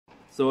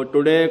So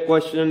today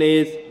question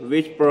is,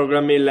 which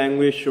programming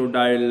language should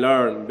I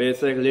learn?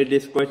 Basically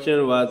this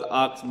question was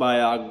asked by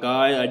a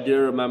guy. I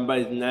didn't remember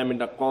his name in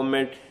the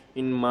comment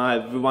in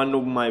one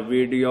of my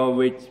video,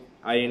 which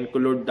I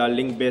include the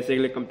link.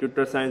 Basically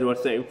computer science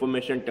versus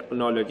information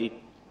technology.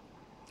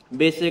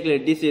 Basically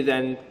this is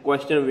a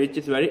question which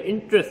is very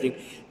interesting.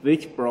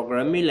 Which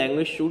programming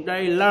language should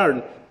I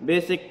learn?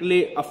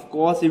 Basically, of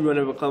course, if you want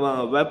to become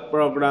a web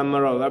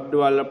programmer or web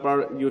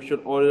developer, you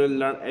should always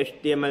learn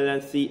HTML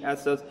and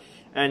CSS.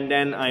 And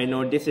then I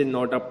know this is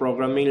not a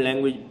programming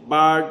language,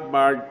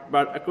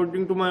 but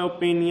according to my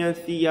opinion,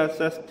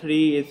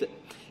 CSS3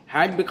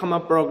 had become a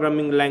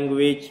programming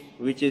language,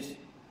 which is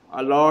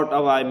a lot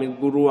of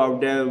guru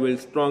out there will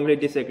strongly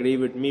disagree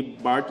with me.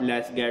 But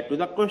let's get to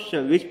the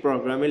question: which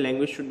programming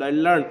language should I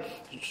learn?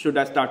 Should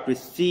I start with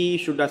C?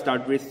 Should I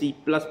start with C++,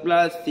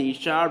 C#,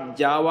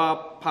 Java,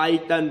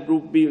 Python,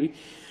 Ruby,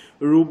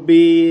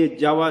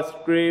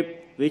 JavaScript?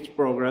 Which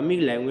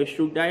programming language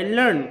should I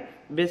learn?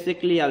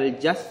 Basically, I will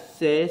just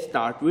say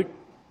start with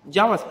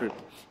JavaScript.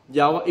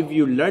 If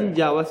you learn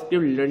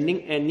JavaScript,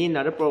 learning any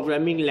another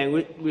programming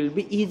language will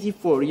be easy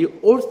for you.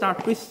 Or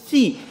start with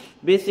C.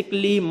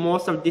 Basically,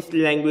 most of this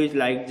language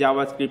like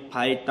JavaScript,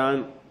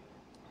 Python,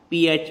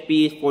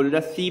 PHP is called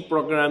the C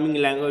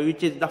programming language,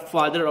 which is the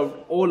father of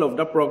all of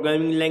the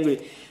programming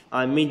language.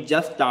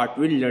 Just start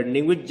with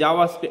learning with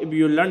JavaScript. If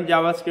you learn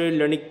JavaScript,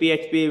 learning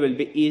PHP will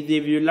be easy.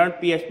 If you learn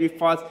PHP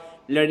fast,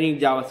 learning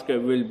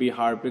JavaScript will be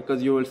hard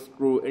because you will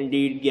screw.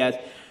 Indeed, yes.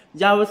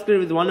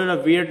 JavaScript is one of the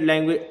weird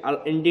language.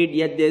 Indeed,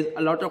 yet there's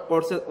a lot of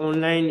courses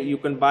online you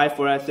can buy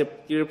for a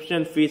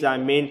subscription fees.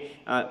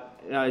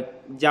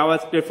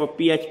 JavaScript for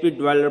PHP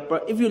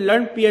developer. If you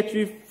learn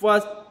PHP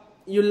first,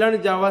 you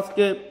learn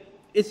JavaScript.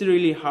 It's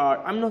really hard.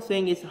 I'm not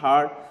saying it's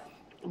hard,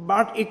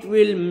 but it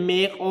will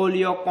make all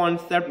your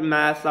concept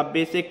mess up.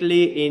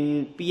 Basically,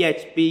 in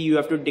PHP, you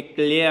have to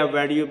declare a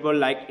variable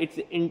like it's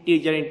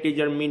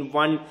integer mean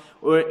 1,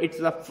 or it's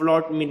a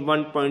float mean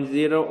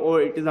 1.0,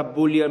 or it is a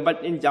boolean.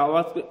 But in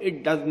JavaScript,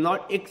 it does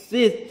not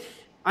exist.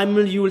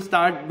 You will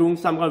start doing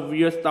some kind of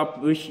weird stuff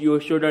which you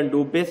shouldn't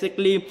do.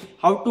 Basically,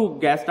 how to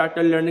get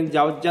started learning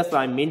Java?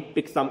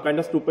 Pick some kind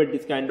of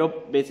this kind of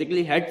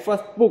basically head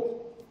first book.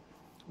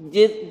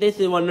 This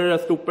is one of the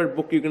stupid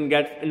book you can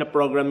get in a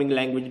programming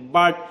language.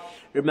 But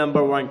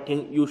remember one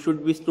thing: you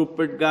should be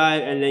stupid guy,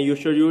 and then you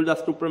should use the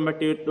stupid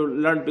material to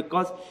learn.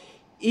 Because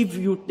if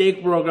you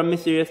take programming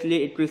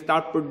seriously, it will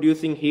start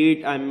producing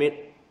heat.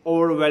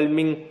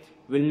 Overwhelming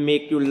will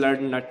make you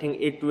learn nothing.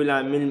 It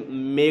will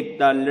make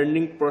the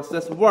learning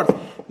process worse.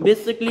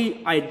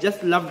 Basically, I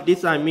just love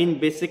this.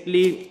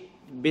 Basically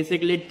this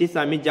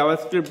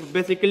JavaScript.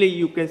 Basically,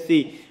 you can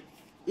see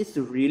it's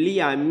really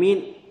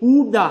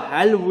who the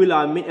hell will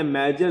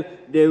imagine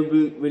there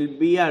will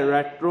be a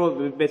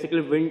retro,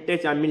 basically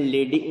vintage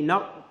lady in a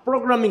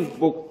programming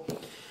book.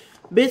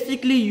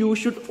 Basically, you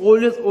should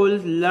always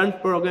learn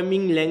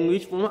programming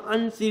language from an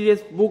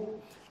unserious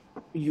book.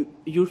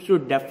 You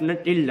should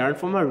definitely learn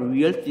from a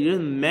real serious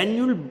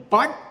manual.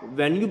 But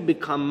when you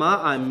become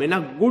a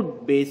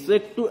good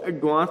basic to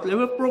advanced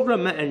level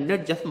programmer, and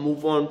then just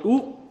move on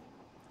to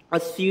a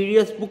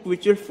serious book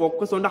which will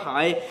focus on the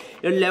high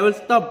level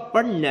stuff.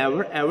 But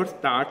never ever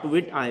start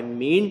with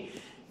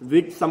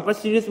with some kind of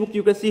serious book.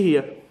 You can see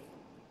here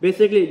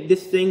basically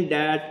this thing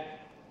that,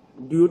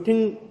 do you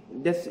think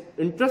that's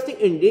interesting?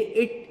 Indeed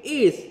it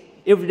is.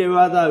 If there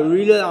was a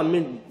real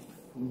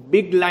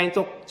big lines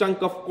of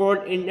chunk of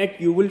code in it,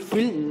 you will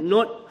feel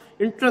not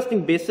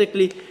interesting.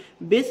 Basically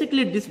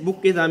this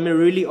book is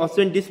really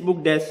awesome. In this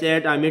book they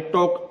said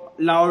talk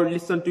loud,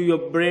 listen to your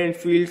brain,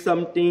 feel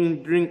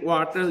something, drink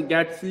water,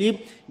 get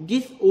sleep.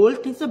 These all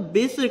things are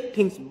basic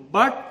things,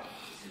 but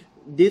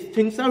these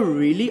things are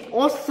really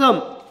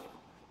awesome.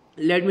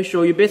 Let me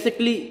show you.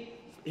 Basically,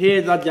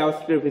 here's a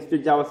JavaScript history.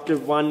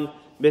 JavaScript 1,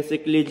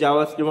 basically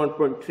JavaScript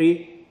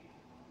 1.3.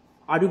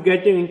 Are you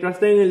getting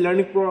interested in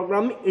learning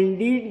programming?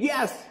 Indeed,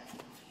 yes.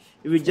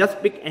 If you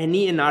just pick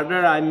any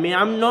another,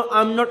 I'm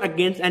not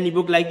against any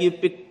book. Like you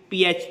pick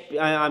PHP,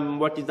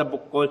 what is the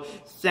book called?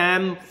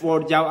 SAM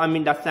for Java.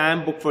 The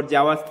SAM book for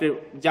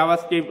JavaScript.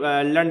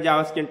 Learn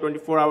JavaScript in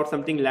 24 hours,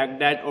 something like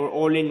that, or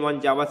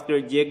all-in-one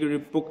JavaScript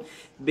JavaScript book.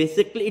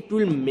 Basically, it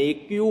will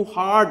make you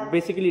hard.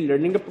 Basically,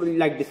 learning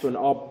like this one,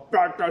 or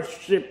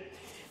Battleship.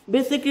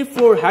 Basically,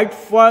 for head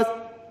first.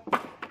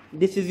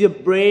 This is your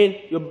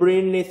brain. Your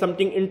brain is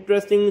something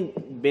interesting.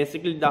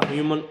 Basically, the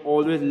human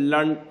always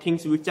learn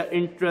things which are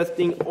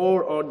interesting,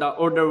 or the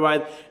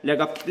otherwise like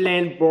a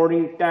plain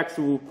boring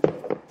textbook.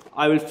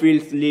 I will feel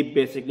sleep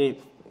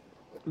basically.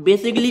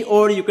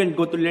 Or you can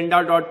go to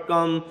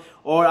lynda.com,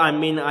 or I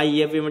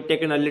have even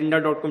taken a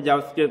lynda.com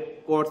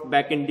JavaScript course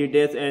back in the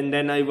days, and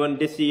then I won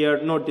last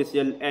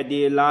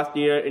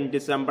year in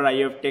December I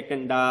have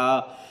taken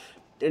the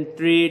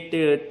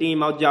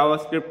TreeTeamHouse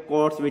JavaScript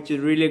course, which is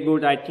really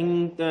good. I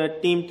think the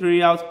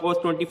TreeTeamHouse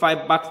costs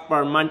 $25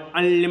 per month,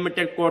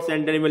 unlimited course,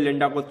 and then even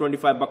Lynda costs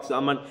 $25 a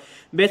month.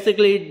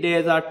 Basically,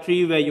 there's a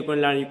three way you can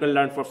learn. You can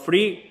learn for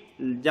free,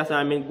 just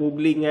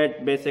googling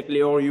it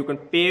basically, or you can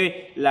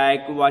pay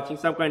like watching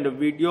some kind of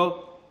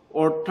video.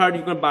 Or third,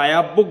 you can buy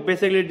a book.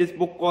 Basically this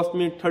book cost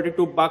me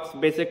 32 bucks.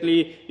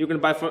 Basically you can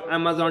buy from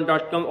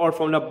amazon.com or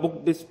from the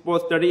book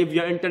depository. If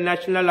you're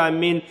international,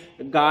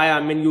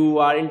 you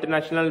are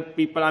international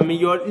people,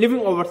 you're living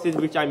overseas,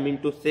 which I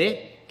mean to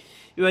say,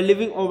 you are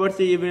living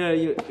overseas, even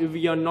if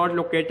you are not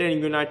located in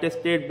United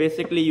States,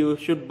 basically you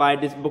should buy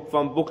this book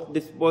from book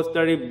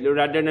depository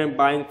rather than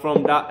buying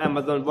from the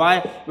Amazon. Why?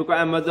 Because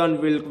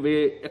Amazon will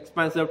be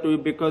expensive to you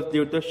because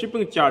due to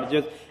shipping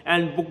charges,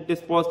 and book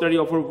depository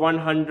offer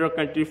 100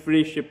 country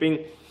free shipping.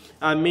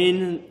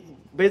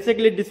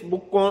 Basically this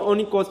book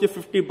only costs you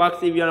 50 bucks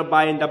if you want to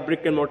buy in the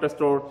brick and mortar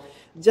store.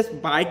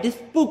 Just buy this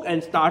book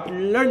and start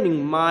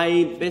learning. My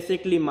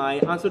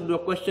answer to the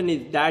question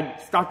is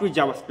that start with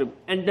JavaScript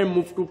and then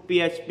move to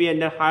PHP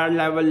and then higher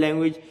level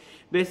language.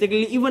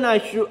 Basically, even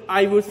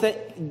I would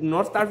say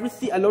not start with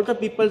C. A lot of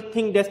people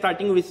think they're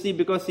starting with C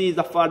because C is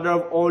the father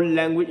of all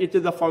language. It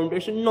is the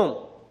foundation.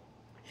 No.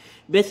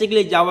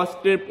 Basically,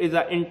 JavaScript is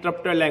an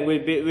interpreter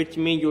language, which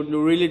means you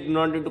really do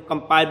not need to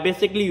compile.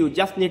 Basically, you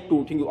just need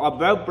two things: a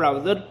web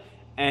browser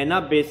and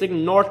a basic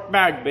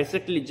notepad.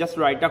 Basically just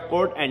write a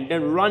code and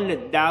then run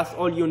it. That's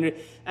all you need.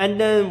 And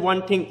then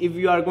one thing, if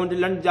you are going to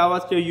learn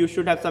JavaScript, you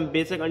should have some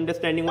basic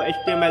understanding of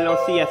HTML or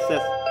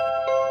CSS.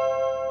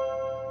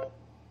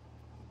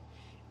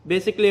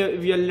 Basically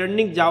if you are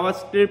learning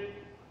JavaScript,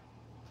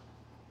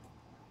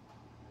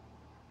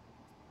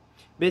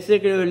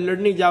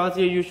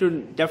 you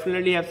should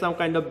definitely have some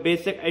kind of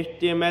basic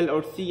HTML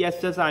or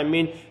CSS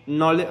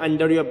knowledge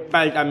under your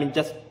belt.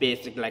 Just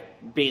basic,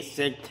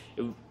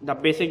 the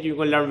basic you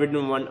can learn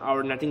within 1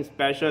 hour, nothing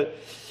special.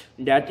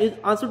 That is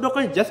answer to the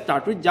question. Just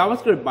start with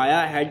JavaScript. Buy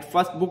a head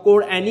first book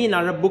or any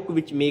another book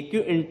which make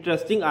you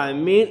interesting.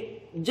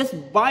 Just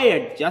buy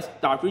it. Just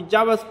start with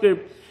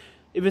JavaScript.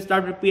 If you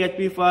start with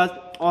PHP first,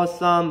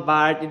 awesome,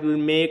 but it will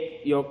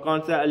make your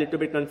concept a little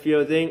bit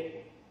confusing.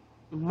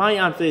 My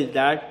answer is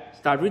that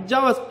start with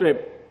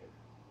JavaScript.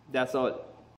 That's all.